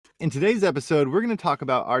In today's episode, we're going to talk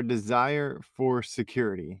about our desire for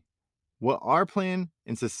security, what our plan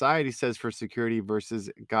in society says for security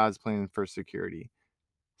versus God's plan for security.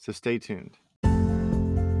 So stay tuned.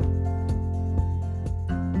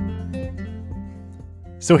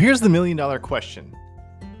 So here's the $1,000,000 question.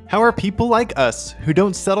 How are people like us who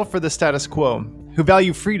don't settle for the status quo, who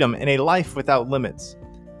value freedom and a life without limits?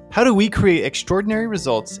 How do we create extraordinary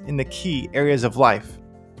results in the key areas of life,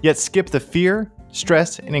 yet skip the fear,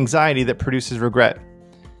 stress, and anxiety that produces regret?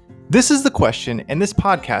 This is the question, and this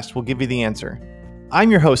podcast will give you the answer.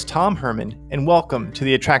 I'm your host, Tom Herman, and welcome to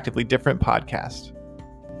the Attractively Different podcast.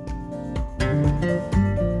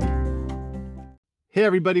 Hey,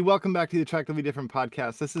 everybody, welcome back to the Attractively Different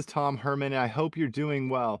podcast. This is Tom Herman, and I hope you're doing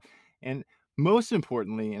well. And most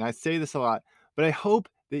importantly, and I say this a lot, but I hope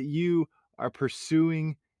that you are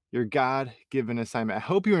pursuing your God-given assignment. I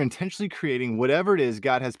hope you're intentionally creating whatever it is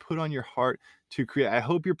God has put on your heart to create. I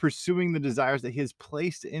hope you're pursuing the desires that He has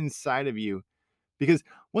placed inside of you. Because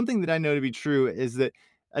one thing that I know to be true is that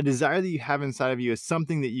a desire that you have inside of you is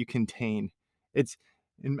something that you contain. It's,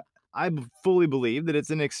 and I fully believe that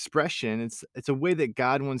it's an expression. It's a way that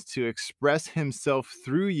God wants to express Himself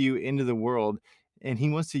through you into the world, and He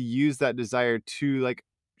wants to use that desire to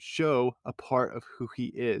show a part of who He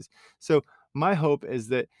is. So my hope is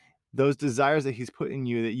that those desires that He's put in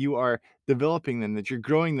you, that you are developing them, that you're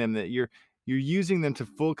growing them, that you're using them to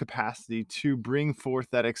full capacity to bring forth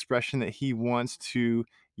that expression that He wants to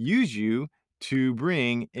use you to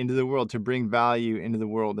bring into the world, to bring value into the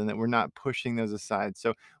world, and that we're not pushing those aside.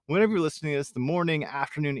 So whenever you're listening to this, the morning,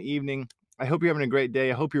 afternoon, evening, I hope you're having a great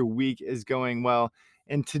day. I hope your week is going well.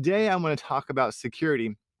 And today I'm going to talk about security.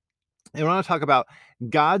 And I want to talk about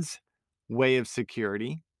God's way of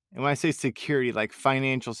security. And when I say security, like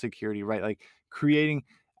financial security, right? Like creating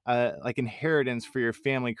like inheritance for your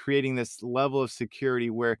family, creating this level of security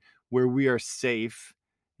where we are safe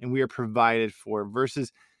and we are provided for,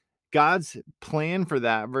 versus God's plan for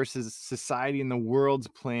that versus society and the world's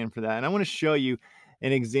plan for that. And I want to show you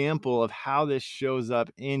an example of how this shows up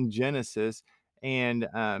in Genesis, and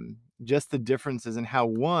just the differences in how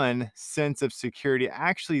one sense of security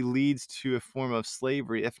actually leads to a form of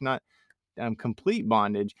slavery, if not complete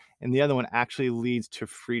bondage, and the other one actually leads to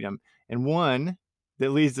freedom. And one that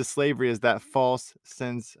leads to slavery is that false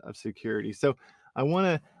sense of security. So I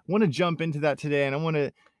want to jump into that today, and I want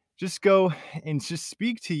to just go and just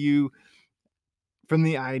speak to you from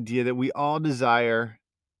the idea that we all desire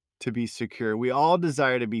to be secure. We all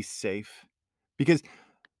desire to be safe, because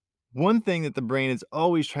one thing that the brain is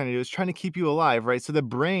always trying to do is trying to keep you alive, right? So the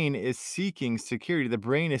brain is seeking security. The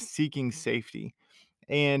brain is seeking safety.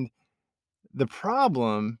 And the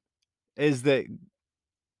problem is that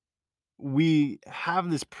we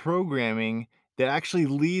have this programming that actually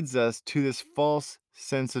leads us to this false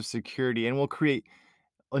sense of security, and will create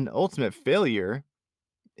an ultimate failure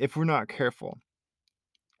if we're not careful.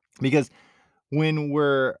 Because when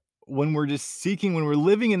we're just seeking, when we're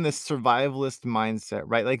living in this survivalist mindset,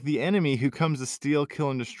 right? Like the enemy who comes to steal,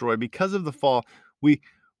 kill, and destroy, because of the fall, we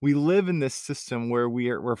we live in this system where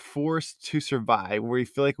we're forced to survive, where we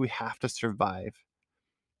feel like we have to survive,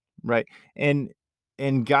 right? And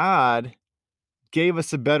God gave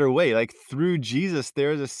us a better way. Like through Jesus,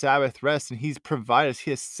 there is a Sabbath rest, and He's provided us, He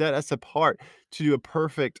has set us apart to do a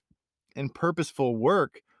perfect and purposeful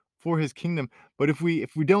work for His kingdom. But if we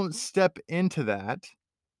don't step into that,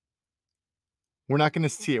 we're not going to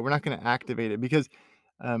see it. We're not going to activate it, because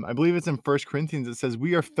I believe it's in First Corinthians. It says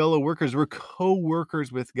we are fellow workers. We're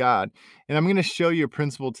co-workers with God. And I'm going to show you a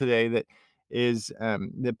principle today that is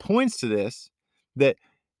that points to this, that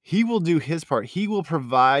He will do His part. He will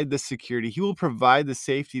provide the security. He will provide the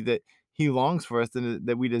safety that He longs for us,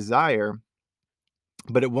 that we desire,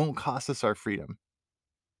 but it won't cost us our freedom.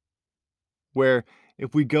 Where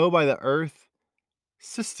if we go by the earth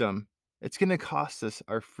system, it's going to cost us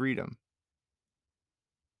our freedom.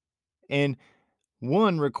 And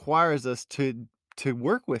one requires us to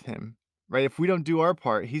work with Him, right? If we don't do our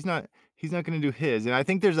part, he's not going to do his. And I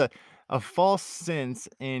think there's a false sense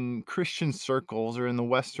in Christian circles or in the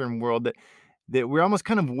Western world that we're almost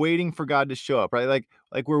kind of waiting for God to show up, right?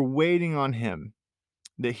 Like we're waiting on Him,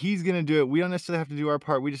 that He's going to do it. We don't necessarily have to do our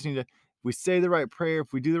part. We just need to, if we say the right prayer,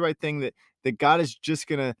 if we do the right thing, that God is just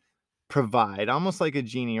going to provide, almost like a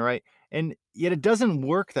genie, right? And yet it doesn't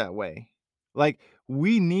work that way. Like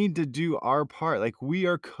we need to do our part. Like we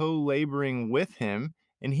are co-laboring with Him,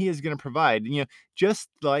 and He is going to provide. Just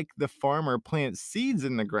like the farmer plants seeds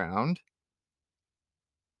in the ground,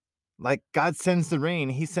 like God sends the rain,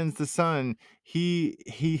 He sends the sun, He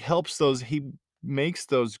helps those, He makes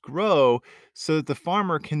those grow so that the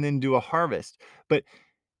farmer can then do a harvest. But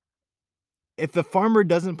If the farmer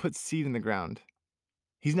doesn't put seed in the ground,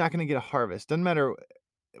 he's not gonna get a harvest. Doesn't matter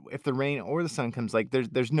if the rain or the sun comes, like,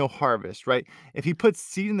 there's no harvest, right? If he puts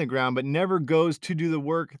seed in the ground but never goes to do the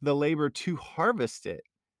work, the labor to harvest it,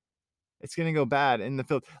 it's gonna go bad in the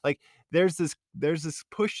field. Like, there's this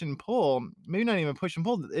push and pull, maybe not even push and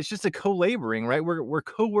pull, it's just a co-laboring, right? We're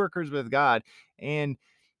coworkers with God, and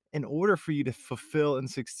in order for you to fulfill and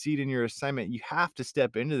succeed in your assignment, you have to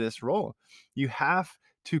step into this role. You have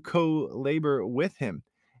to co-labor with him.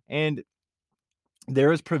 And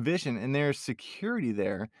there is provision and there's security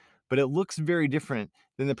there, but it looks very different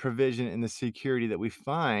than the provision and the security that we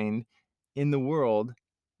find in the world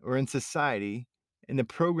or in society, in the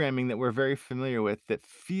programming that we're very familiar with that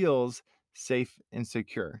feels safe and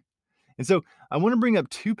secure. And so I want to bring up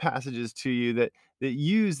two passages to you that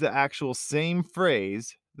use the actual same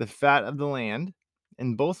phrase, the fat of the land,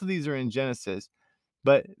 and both of these are in Genesis,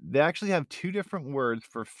 but they actually have two different words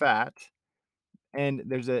for fat, and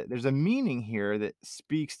there's a meaning here that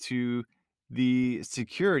speaks to the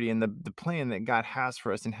security and the plan that God has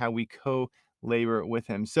for us and how we co-labor with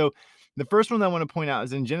him. So the first one that I want to point out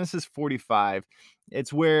is in Genesis 45.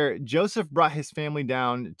 It's where Joseph brought his family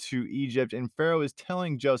down to Egypt, and Pharaoh is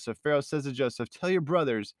telling Joseph, Pharaoh says to Joseph, tell your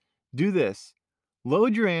brothers, do this.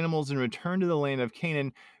 Load your animals and return to the land of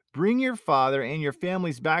Canaan. Bring your father and your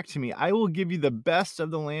families back to me. I will give you the best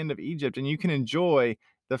of the land of Egypt, and you can enjoy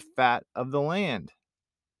the fat of the land.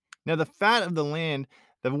 Now, the fat of the land,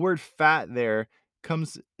 the word fat there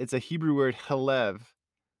comes, it's a Hebrew word, halev,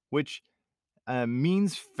 which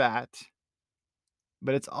means fat,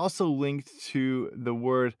 but it's also linked to the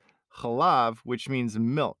word chalav, which means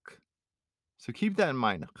milk. So keep that in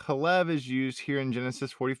mind. Chalev is used here in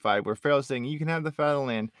Genesis 45, where Pharaoh's saying you can have the fat of the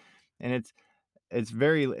land, and it's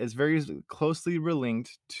very closely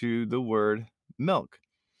linked to the word milk.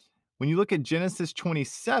 When you look at Genesis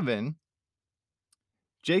 27,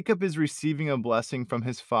 Jacob is receiving a blessing from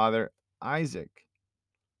his father Isaac.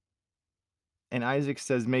 And Isaac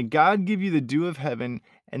says, may God give you the dew of heaven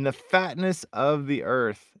and the fatness of the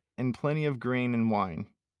earth and plenty of grain and wine.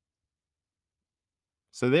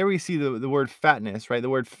 So there we see the word fatness, right? The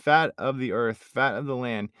word fat of the earth, fat of the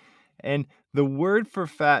land. And the word for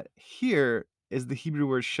fat here is the Hebrew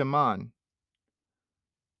word shaman,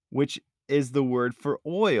 which is the word for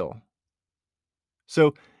oil.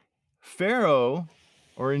 So Pharaoh,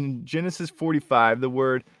 or in Genesis 45, the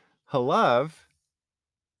word halav,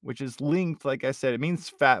 which is linked, like I said, it means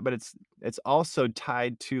fat, but it's also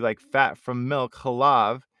tied to like fat from milk,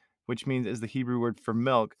 halav, which means is the Hebrew word for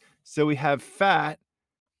milk. So we have fat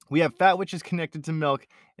which is connected to milk,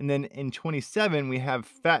 and then in 27 we have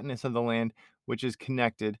fatness of the land, which is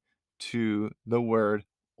connected to the word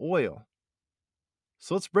oil.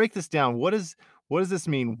 So let's break this down. What does this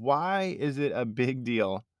mean? Why is it a big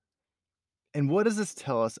deal? And what does this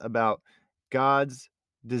tell us about God's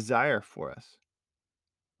desire for us?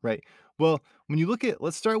 Right. Well, when you look at,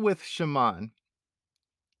 let's start with shaman.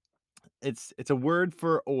 It's a word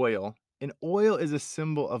for oil, and oil is a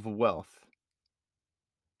symbol of wealth.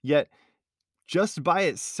 Yet, just by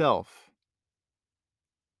itself,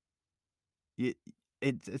 it,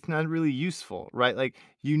 it's not really useful, right? Like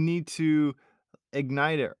you need to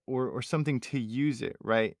ignite it or something to use it,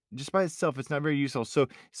 right? Just by itself, it's not very useful. So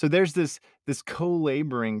there's this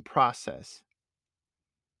co-laboring process,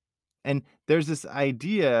 and there's this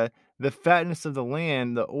idea, the fatness of the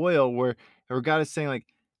land, the oil, where God is saying like,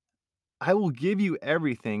 I will give you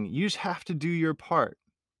everything. You just have to do your part.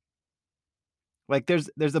 Like there's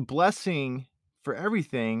a blessing for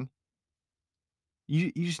everything.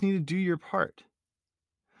 You just need to do your part.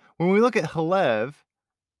 When we look at halev,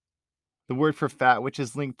 the word for fat, which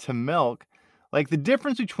is linked to milk, like the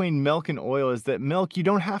difference between milk and oil is that milk, you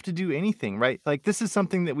don't have to do anything, right? Like this is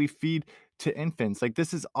something that we feed to infants. Like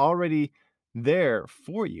this is already there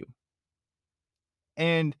for you.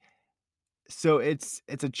 And so it's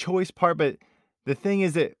a choice part, but the thing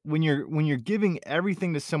is that when you're giving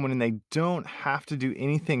everything to someone and they don't have to do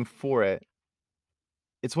anything for it,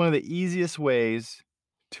 it's one of the easiest ways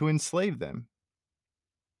to enslave them,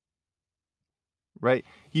 right?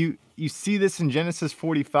 You see this in Genesis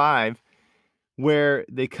 45 where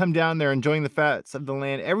they come down there enjoying the fats of the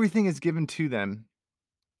land. Everything is given to them.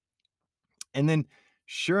 And then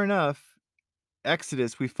sure enough,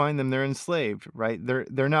 Exodus, we find them they're enslaved, right?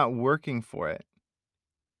 They're not working for it.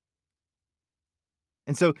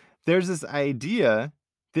 And so there's this idea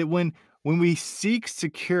that when we seek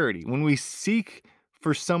security, when we seek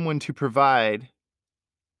for someone to provide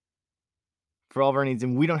for all of our needs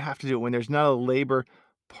and we don't have to do it, when there's not a labor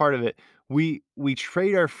part of it, we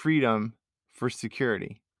trade our freedom for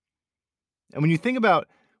security. And when you think about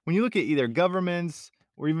when you look at either governments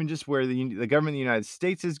or even just where the government of the United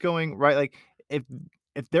States is going, right? Like if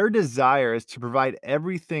if their desire is to provide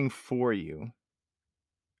everything for you,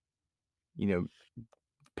 you know,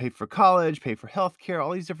 pay for college, pay for healthcare,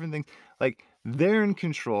 all these different things, like they're in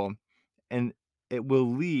control and it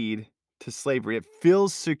will lead to slavery. It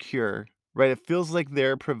feels secure, right? It feels like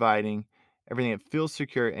they're providing everything. It feels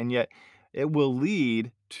secure, and yet it will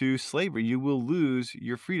lead to slavery. You will lose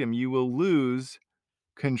your freedom. You will lose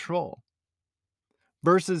control.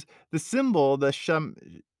 Versus the symbol, the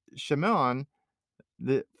shaman,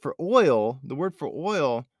 the for oil, the word for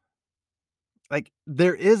oil, like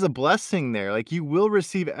there is a blessing there. Like you will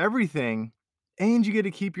receive everything and you get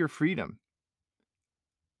to keep your freedom.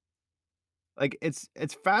 Like it's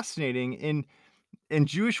fascinating in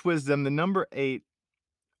Jewish wisdom, the number 8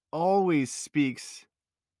 always speaks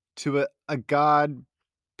to a God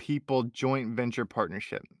people joint venture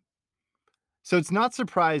partnership. So it's not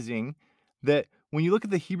surprising that when you look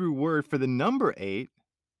at the Hebrew word for the number 8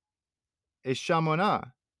 is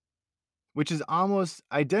shamonah, which is almost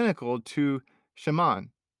identical to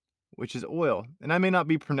shaman, which is oil. And I may not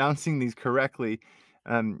be pronouncing these correctly.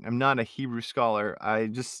 I'm not a Hebrew scholar. I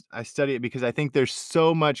study it because I think there's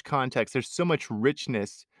so much context. There's so much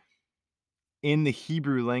richness in the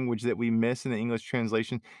Hebrew language that we miss in the English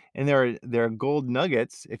translation, and there are gold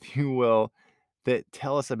nuggets, if you will, that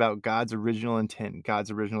tell us about God's original intent, God's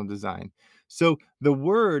original design. So the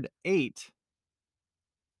word 8,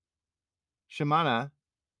 shemana,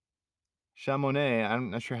 shamoneh, I'm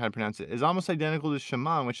not sure how to pronounce it, is almost identical to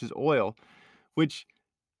shaman, which is oil, which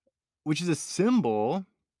which is a symbol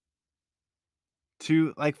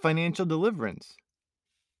to like financial deliverance.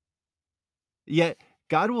 Yet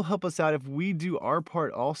God will help us out if we do our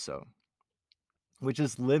part also, which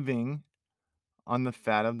is living on the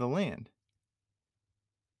fat of the land.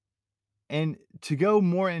 And to go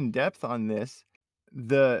more in depth on this,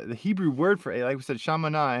 the Hebrew word for like we said,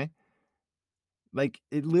 shamanai, like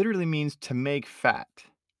it literally means to make fat.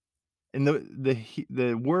 And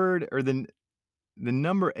the word or the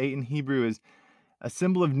number 8 in Hebrew is a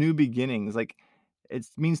symbol of new beginnings. Like it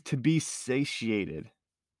means to be satiated.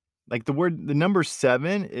 Like the number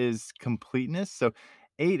 7 is completeness. So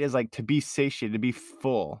 8 is like to be satiated, to be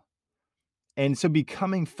full. And so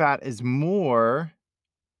becoming fat is more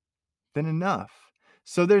than enough.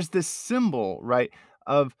 So there's this symbol, right,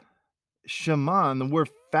 of shaman, the word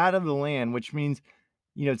fat of the land, which means,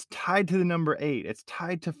 it's tied to the number 8. It's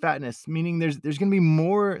tied to fatness, meaning there's gonna be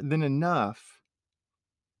more than enough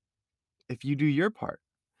if you do your part.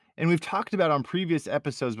 And we've talked about on previous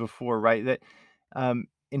episodes before, right, that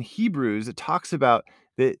in Hebrews, it talks about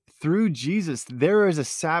that through Jesus, there is a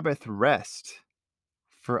Sabbath rest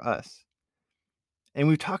for us. And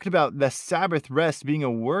we've talked about the Sabbath rest being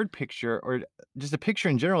a word picture or just a picture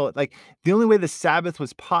in general. Like the only way the Sabbath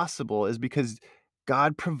was possible is because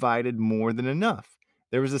God provided more than enough.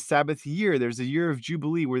 There was a Sabbath year, there's a year of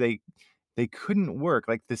Jubilee where they couldn't work,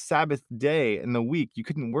 like the Sabbath day and the week, you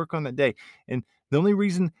couldn't work on that day. And the only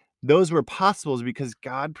reason those were possible is because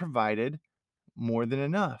God provided more than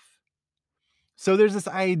enough. So there's this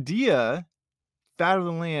idea, fat of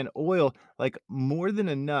the land, oil, like more than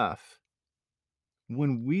enough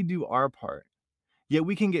when we do our part. Yet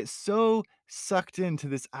we can get so sucked into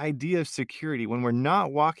this idea of security when we're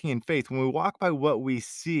not walking in faith. When we walk by what we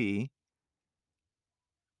see,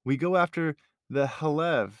 we go after the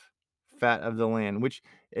halev, fat of the land, which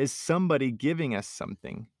is somebody giving us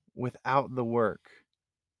something without the work.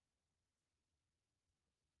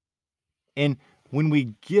 And when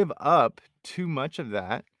we give up too much of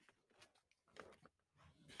that,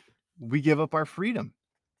 we give up our freedom.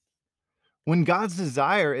 When God's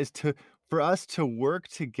desire is to for us to work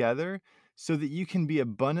together so that you can be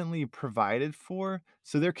abundantly provided for,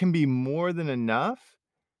 so there can be more than enough,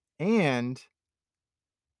 and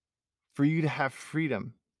for you to have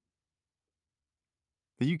freedom,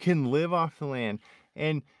 that you can live off the land.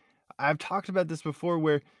 And I've talked about this before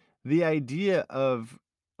where the idea of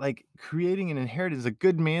like creating an inheritance, a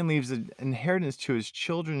good man leaves an inheritance to his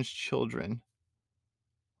children's children,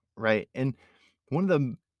 right? And one of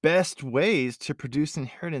the best ways to produce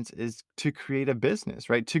inheritance is to create a business,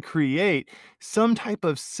 right? To create some type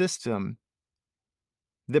of system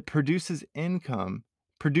that produces income,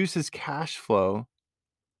 produces cash flow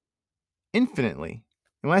infinitely.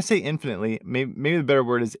 And when I say infinitely, maybe the better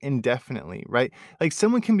word is indefinitely, right? Like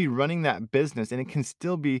someone can be running that business and it can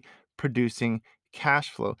still be producing cash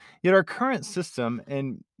flow. Yet our current system,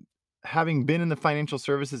 and having been in the financial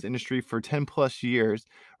services industry for 10 plus years,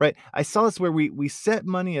 right? I saw this where we set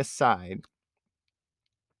money aside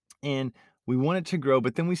and we want it to grow,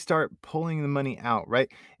 but then we start pulling the money out,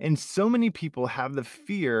 right? And so many people have the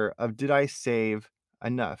fear of, did I save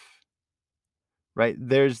enough? Right?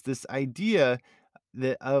 There's this idea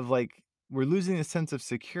that of like we're losing a sense of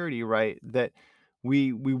security, right? That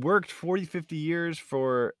we worked 40, 50 years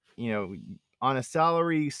for, on a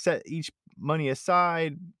salary, set each money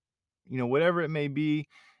aside, whatever it may be.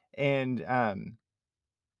 And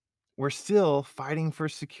we're still fighting for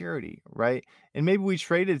security, right? And maybe we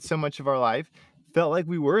traded so much of our life, felt like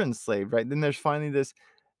we were enslaved, right? Then there's finally this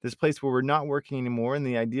place where we're not working anymore, and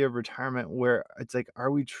the idea of retirement where it's like, are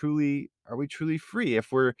we truly free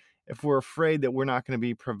if we're afraid that we're not going to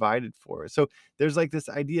be provided for? So there's like this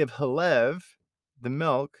idea of Halev, the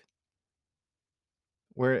milk,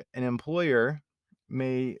 where an employer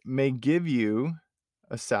may give you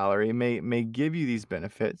a salary, may give you these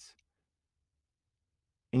benefits,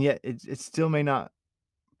 and yet it still may not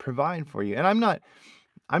provide for you. And I'm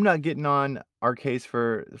not getting on our case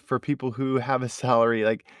for people who have a salary.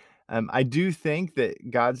 Like, I do think that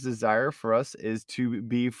God's desire for us is to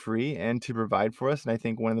be free and to provide for us. And I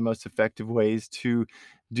think one of the most effective ways to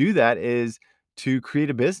do that is to create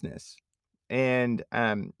a business. And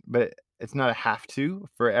but it's not a have to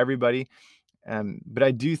for everybody. But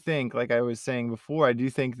I do think, like I was saying before, I do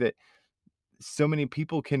think that so many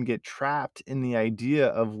people can get trapped in the idea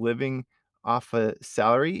of living off a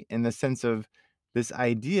salary, in the sense of this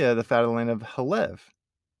idea, the fat of the land of Halev,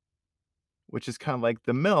 which is kind of like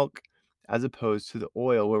the milk as opposed to the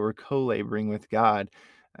oil, where we're co-laboring with God.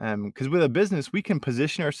 Because with a business, we can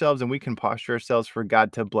position ourselves and we can posture ourselves for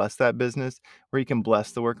God to bless that business, where He can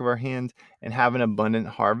bless the work of our hands and have an abundant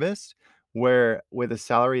harvest. Where with a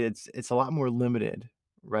salary, it's a lot more limited,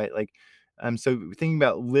 right? Like, so thinking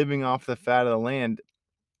about living off the fat of the land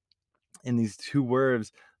in these two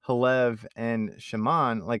words, Halev and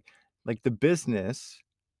Shaman, like the business,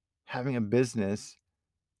 having a business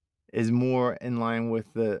is more in line with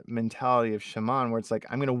the mentality of Shaman, where it's like,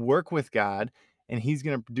 I'm going to work with God and He's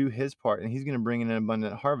going to do His part and He's going to bring in an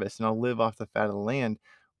abundant harvest and I'll live off the fat of the land.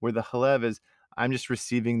 Where the Halev is, I'm just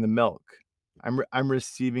receiving the milk. I'm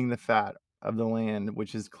receiving the fat of the land,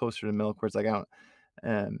 which is closer to milk, where it's like, I don't,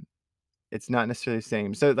 um, it's not necessarily the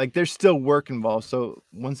same. So, like, there's still work involved. So,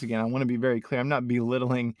 once again, I wanna be very clear. I'm not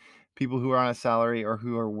belittling people who are on a salary or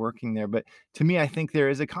who are working there, but to me, I think there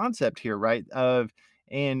is a concept here, right?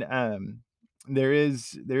 And, there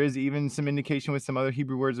is even some indication with some other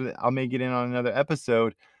Hebrew words that I may get in on another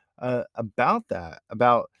episode, about that,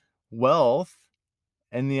 about wealth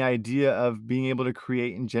and the idea of being able to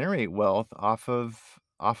create and generate wealth off of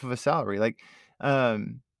a salary.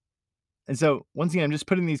 And so once again, I'm just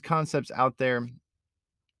putting these concepts out there.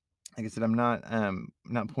 Like I said, I'm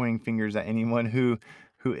not pointing fingers at anyone who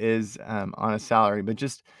is on a salary, but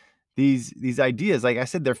just these ideas. Like I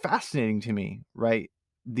said, they're fascinating to me, right?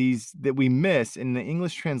 These that we miss in the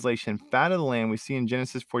English translation, fat of the land we see in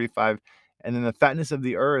Genesis 45, and then the fatness of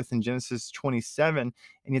the earth in Genesis 27,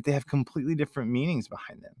 and yet they have completely different meanings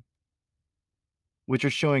behind them, which are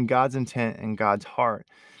showing God's intent and God's heart.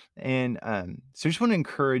 And so I just want to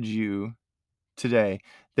encourage you today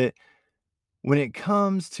that when it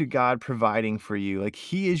comes to God providing for you, like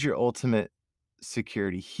He is your ultimate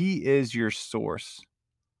security. He is your source,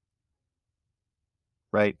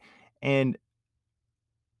 right? And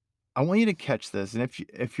I want you to catch this. And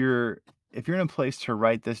if you're in a place to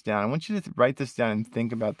write this down, I want you to write this down and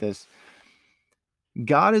think about this.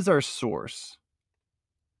 God is our source.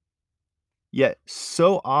 Yet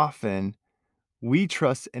so often we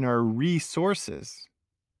trust in our resources,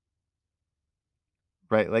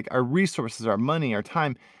 right? Like our resources, our money, our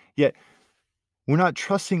time, yet we're not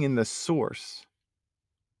trusting in the source.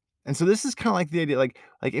 And so this is kinda like the idea, like,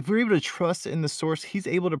 if we're able to trust in the source, He's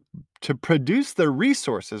able to produce the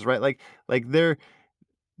resources, right? Like they're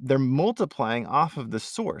multiplying off of the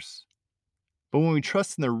source. But when we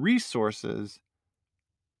trust in the resources,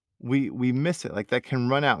 we miss it. Like, that can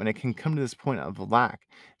run out, and it can come to this point of lack.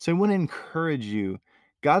 So I wanna encourage you,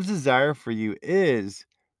 God's desire for you is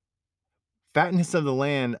fatness of the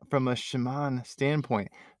land from a shaman standpoint,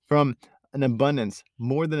 from an abundance,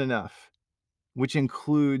 more than enough, which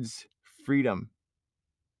includes freedom.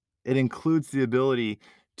 It includes the ability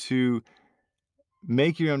to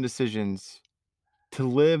make your own decisions, to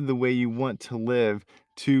live the way you want to live,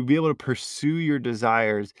 to be able to pursue your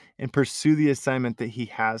desires and pursue the assignment that He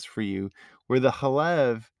has for you, where the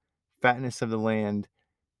Halev, fatness of the land,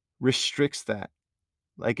 restricts that.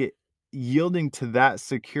 Like it yielding to that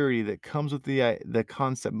security that comes with the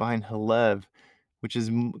concept behind Halev, which is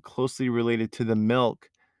closely related to the milk,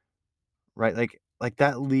 right? Like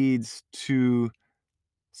that leads to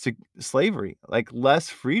slavery, like less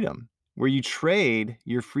freedom. where you trade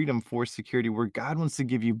your freedom for security, where God wants to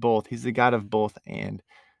give you both. He's the God of both and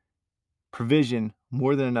provision,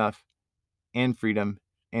 more than enough, and freedom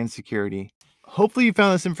and security. Hopefully you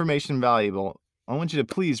found this information valuable. I want you to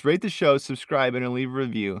please rate the show, subscribe, and leave a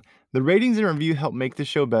review. The ratings and review help make the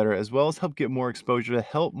show better, as well as help get more exposure to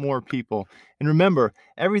help more people. And remember,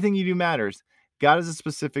 everything you do matters. God has a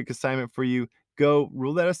specific assignment for you. Go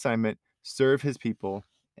rule that assignment, serve his people,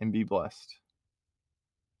 and be blessed.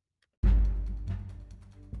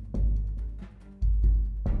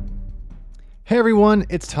 Hey everyone,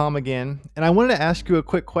 it's Tom again, and I wanted to ask you a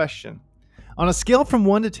quick question. On a scale from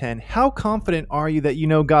 1 to 10, how confident are you that you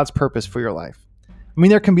know God's purpose for your life? I mean,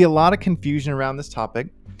 there can be a lot of confusion around this topic,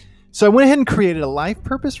 so I went ahead and created a life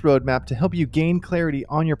purpose roadmap to help you gain clarity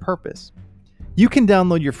on your purpose. You can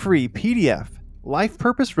download your free PDF, Life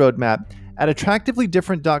Purpose Roadmap, at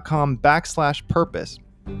attractivelydifferent.com/purpose.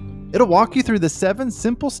 It'll walk you through the 7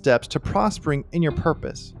 simple steps to prospering in your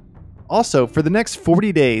purpose. Also, for the next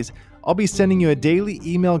 40 days, I'll be sending you a daily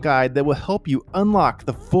email guide that will help you unlock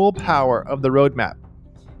the full power of the roadmap.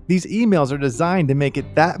 These emails are designed to make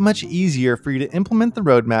it that much easier for you to implement the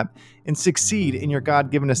roadmap and succeed in your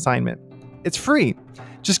God-given assignment. It's free.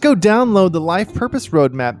 Just go download the Life Purpose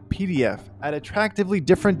Roadmap PDF at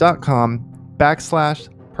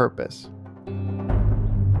attractivelydifferent.com/purpose.